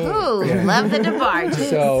light skin. Love the DeBarges.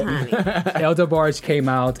 So El DeBarge came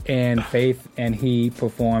out and Faith and he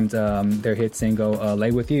performed their hit single,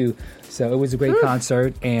 Lay With You. So it was a great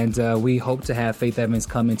concert, and we hope to have Faith Evans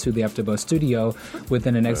come into the AfterBuzz studio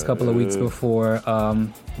within the next couple of weeks before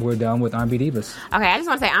we're done with R&B Divas. Okay, I just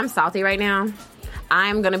want to say I'm salty right now.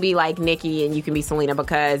 I'm going to be like Nikki and you can be Selena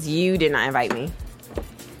because you did not invite me.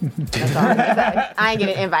 That's all I'm gonna say. I ain't get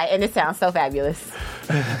an invite, and it sounds so fabulous.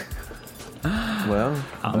 Well,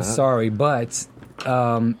 I'm sorry, but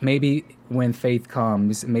maybe when Faith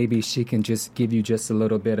comes, maybe she can just give you just a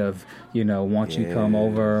little bit of, won't you come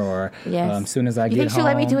over, or as soon as I get home. You think she'll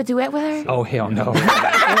let me do a duet with her? Oh, hell no.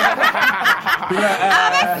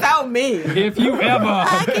 That's so mean. If you ever,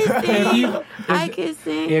 I can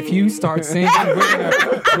sing. If you start singing,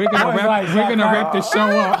 we're gonna wrap the show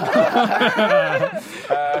up.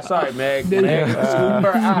 Sorry, Meg. Scoop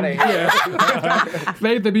her out of here.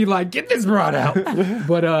 Faith to be like, get this broad out.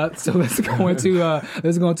 But so let's go into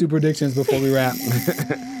predictions before we wrap.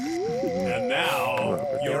 And now,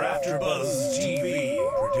 your AfterBuzz TV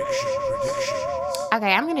predictions.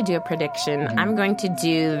 Okay, I'm going to do a prediction. I'm going to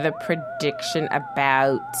do the prediction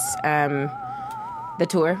about the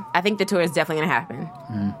tour. I think the tour is definitely going to happen.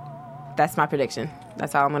 That's my prediction.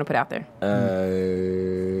 That's all I'm going to put out there.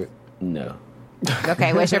 No.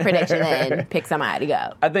 Okay, what's your prediction then? Pick somebody,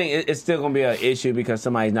 go. I think it's still going to be an issue because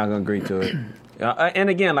somebody's not going to agree to it. And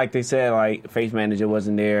again, like they said, like Faith manager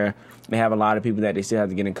wasn't there. They have a lot of people that they still have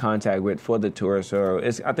to get in contact with for the tour. So I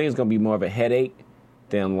think it's going to be more of a headache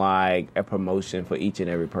than like a promotion for each and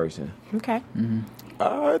every person. Okay.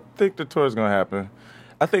 I think the tour is going to happen.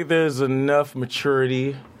 I think there's enough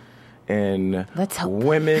maturity and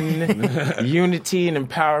women unity and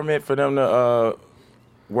empowerment for them to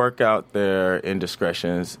work out their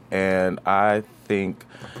indiscretions, and I think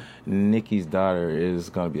Nicki's daughter is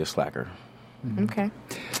going to be a slacker. Okay.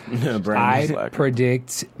 I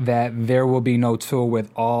predict that there will be no tour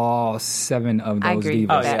with all 7 of those divas.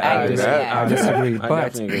 Oh, yeah, I disagree. I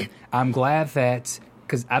But definitely agree. I'm glad that,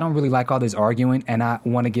 because I don't really like all this arguing, and I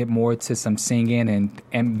want to get more to some singing and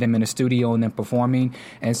them in the studio and then performing.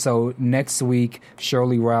 And so next week,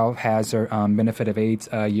 Shirley Ralph has her Benefit of AIDS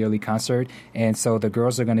yearly concert, and so the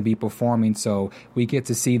girls are going to be performing, so we get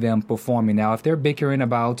to see them performing. Now, if they're bickering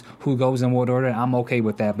about who goes in what order, I'm okay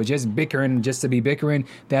with that, but just bickering just to be bickering,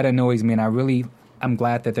 that annoys me, and I'm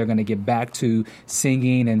glad that they're going to get back to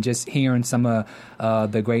singing and just hearing some of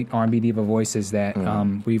the great R&B diva voices that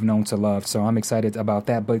we've known to love. So I'm excited about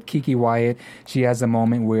that. But Keke Wyatt, she has a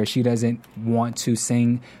moment where she doesn't want to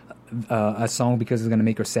sing a song because it's going to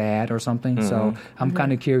make her sad or something. So I'm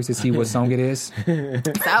kind of curious to see what song it is.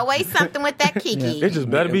 It's always something with that Keke. It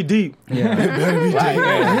just better be deep. Yeah.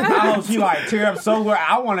 I hope she tear up so good.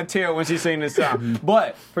 I want to tear up when she sing this song.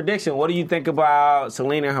 But prediction, what do you think about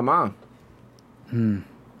Selena and her mom?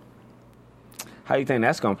 How do you think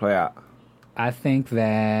that's going to play out? I think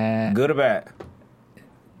that Good or bad?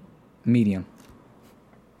 medium.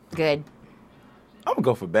 Good. I'm going to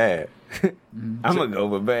go for bad. I'm going to go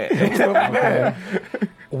with bad.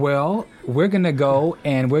 Well, we're going to go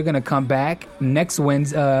and we're going to come back next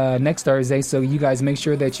Thursday. So you guys make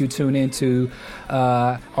sure that you tune into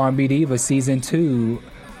R&B Diva Season 2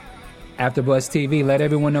 AfterBuzz TV. Let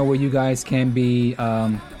everyone know where you guys can be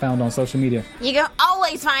found on social media. You can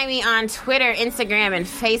always find me on Twitter, Instagram, and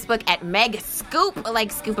Facebook at Meg Scoop,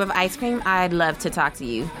 like scoop of ice cream. I'd love to talk to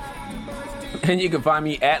you. And you can find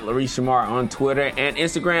me at Laurice Shamar on Twitter and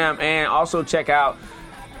Instagram. And also check out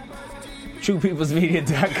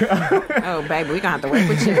TruePeoplesMedia.com. Oh, baby, we're going to have to work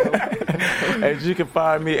with you. And you can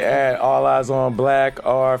find me at All Eyes on Black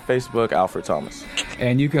or Facebook, Alfred Thomas.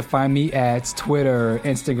 And you can find me at Twitter,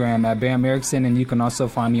 Instagram at Bam Erickson, and you can also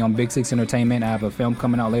find me on Big Six Entertainment. I have a film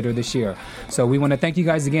coming out later this year. So we want to thank you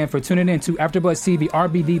guys again for tuning in to AfterBuzz TV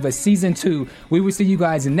R&B Diva Season 2. We will see you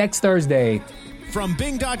guys next Thursday. From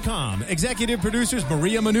Bing.com, executive producers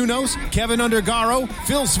Maria Menounos, Kevin Undergaro,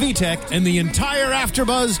 Phil Svitek, and the entire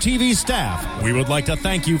AfterBuzz TV staff, we would like to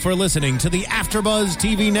thank you for listening to the AfterBuzz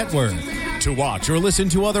TV network. To watch or listen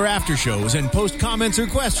to other after shows and post comments or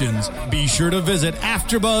questions, be sure to visit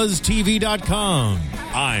AfterBuzzTV.com.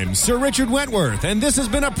 I'm Sir Richard Wentworth, and this has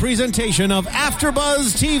been a presentation of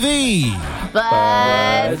AfterBuzz TV.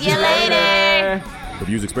 Buzz you later. The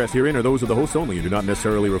views expressed herein are those of the hosts only and do not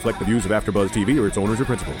necessarily reflect the views of AfterBuzz TV or its owners or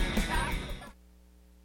principals.